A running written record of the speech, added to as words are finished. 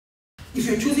if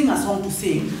you're choosing a song to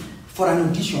sing for an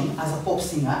audition as a pop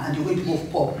singer and you're going to go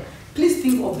pop, please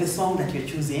think of the song that you're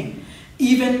choosing,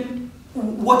 even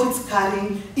what it's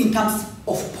carrying in terms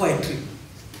of poetry.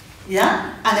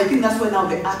 Yeah? And I think that's where now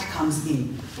the art comes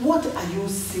in. What are you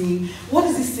singing? What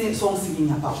is this song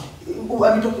singing about?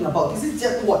 What are we talking about? Is it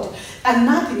just what? And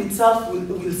that in itself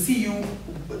will see you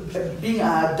being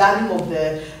a darling of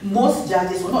the most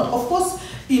judges or not. Of course,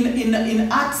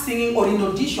 in art singing or in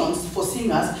auditions for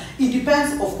singers, it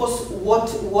depends, of course,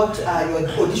 what you're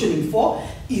auditioning for.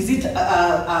 Is it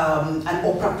an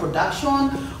opera production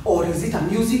or is it a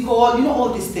musical? You know,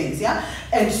 all these things, yeah?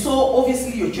 And so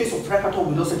obviously your choice of repertoire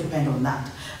will also depend on that.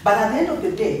 But at the end of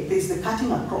the day, there's the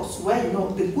cutting across where, you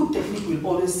know, the good technique will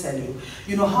always tell you,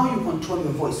 you know, how you control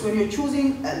your voice. When you're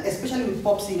choosing, especially with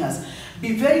pop singers,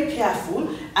 be very careful.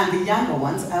 And the younger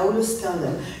ones, I always tell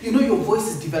them, you know, your voice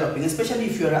is developing, especially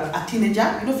if you're a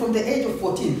teenager, you know, from the age of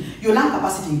 14, your lung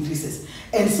capacity increases.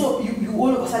 And so you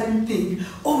all of a sudden think,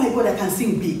 oh my God, I can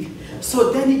sing big.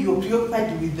 So then you're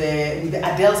preoccupied with the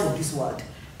Adeles of this world.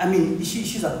 I mean,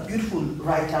 she's a beautiful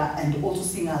writer and also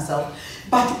singer herself.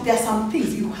 But there are some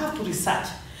things you have to research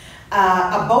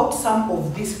about some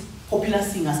of these popular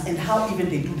singers and how even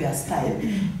they do their style.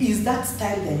 Is that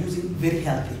style they're using very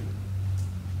healthy?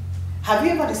 Have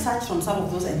you ever researched on some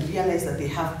of those and realized that they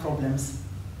have problems,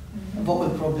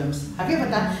 vocal problems? Have you ever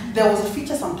done? There was a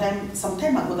feature some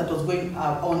time ago that was going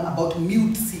on about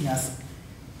mute singers.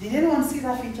 Did anyone see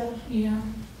that feature? Yeah.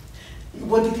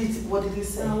 What did it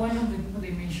say? One of the people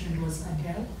they mentioned was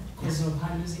Adele, because of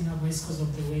her losing her voice, because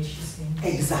of the way she sings.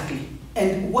 Exactly.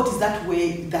 And what is that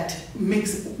way that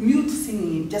makes mute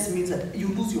singing? It just means that you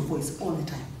lose your voice all the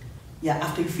time. Yeah,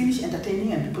 after you finish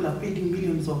entertaining and people are paying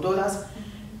millions of dollars,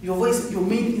 your voice, your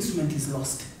main instrument is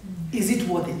lost. Is it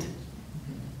worth it?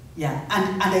 Yeah,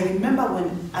 and I remember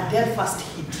when Adele first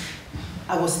hit,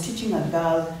 I was teaching a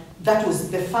girl, that was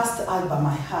the first album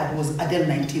I had, was Adele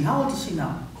 19. How old is she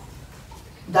now?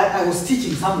 That I was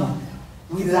teaching someone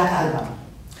with that album.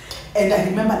 And I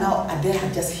remember now Adele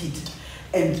had just hit.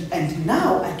 And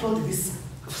now I told this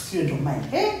student of mine,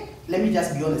 hey, let me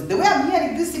just be honest, the way I'm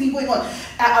hearing this thing going on,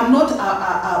 I'm not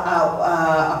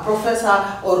a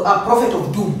professor or a prophet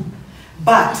of doom.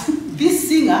 But this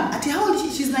singer, at how old is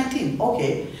she? She's 19.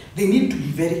 Okay, they need to be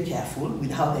very careful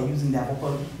with how they're using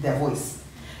their voice.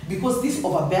 Because this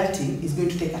overbelting is going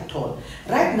to take a toll.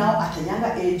 Right now, at a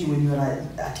younger age, when you're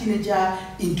a teenager,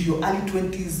 into your early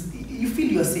 20s, you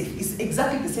feel you're safe. It's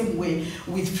exactly the same way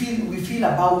we feel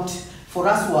about, for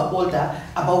us who are older,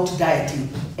 about dieting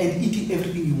and eating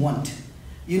everything you want.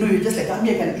 You know, you're just like, I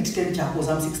mean, I can eat 10 chapos,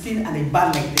 I'm 16 and I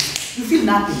burn like this. You feel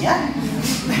nothing, yeah? You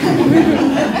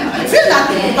feel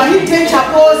nothing. You can eat 10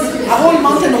 chapos, a whole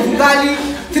mountain of ugali,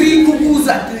 3 cuckoos,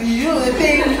 you know the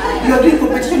thing, you're doing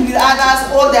competition with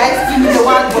others, all the ice cream in the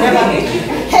world, whatever.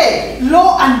 Hey,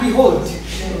 lo and behold,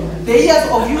 the years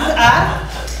of youth are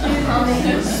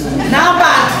now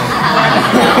bad.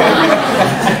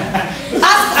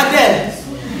 Ask Adele.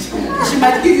 She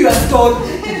might give you a story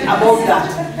about that.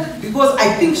 Because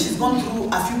I think she's gone through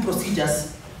a few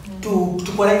procedures to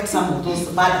correct some of those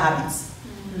bad habits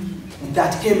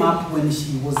that came up when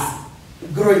she was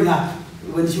growing up,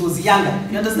 when she was younger.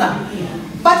 You understand? Yeah.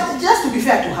 But just to be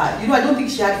fair to her, you know, I don't think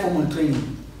she had formal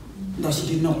training. No, she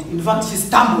did not. In fact, she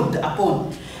stumbled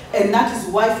upon. And that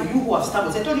is why, for you who have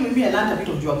stumbled, I told you maybe I learned a bit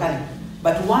of Juakali.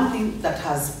 But one thing that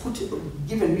has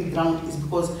given me ground is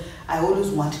because I always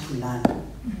wanted to learn.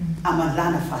 I'm a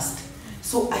learner first.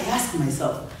 So I ask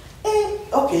myself,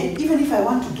 okay, even if I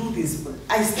want to do this,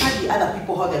 I study other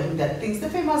people, how they're doing their things, the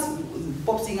famous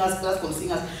pop singers, classical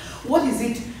singers. What is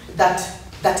it that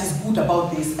is good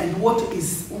about this, and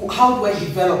how do I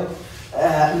develop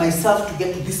myself to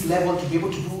get to this level, to be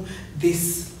able to do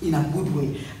this in a good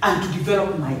way, and to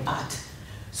develop my art?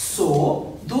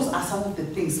 So those are some of the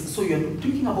things. So you're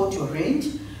thinking about your range.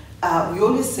 We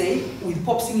always say with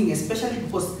pop singing, especially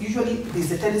because usually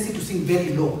there's a tendency to sing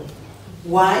very low.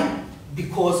 Why?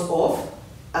 Because of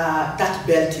that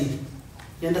belting.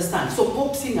 You understand? So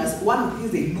pop singers, one of the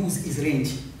things they lose is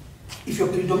range. If you're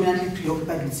predominantly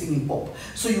preoccupied with singing pop.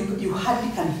 So you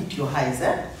hardly can hit your highs,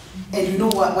 eh? And you know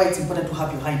why it's important to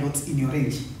have your high notes in your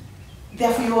range.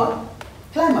 Therefore your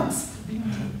climax.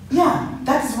 Yeah,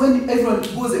 that is when everyone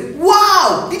goes,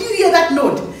 wow, did you hear that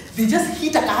note? They just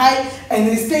hit at a high and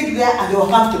they stayed there and they were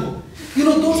comfortable. You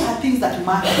know, those are things that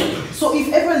matter. So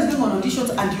if everyone is doing on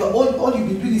auditions and you're all you've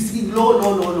been doing is singing low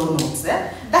notes,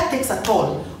 that takes a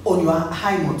toll on your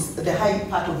high notes, the high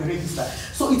part of the register.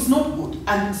 So it's not good.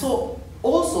 And so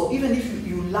also, even if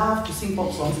you love to sing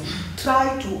pop songs,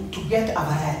 try to get a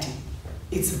variety.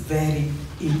 It's very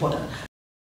important.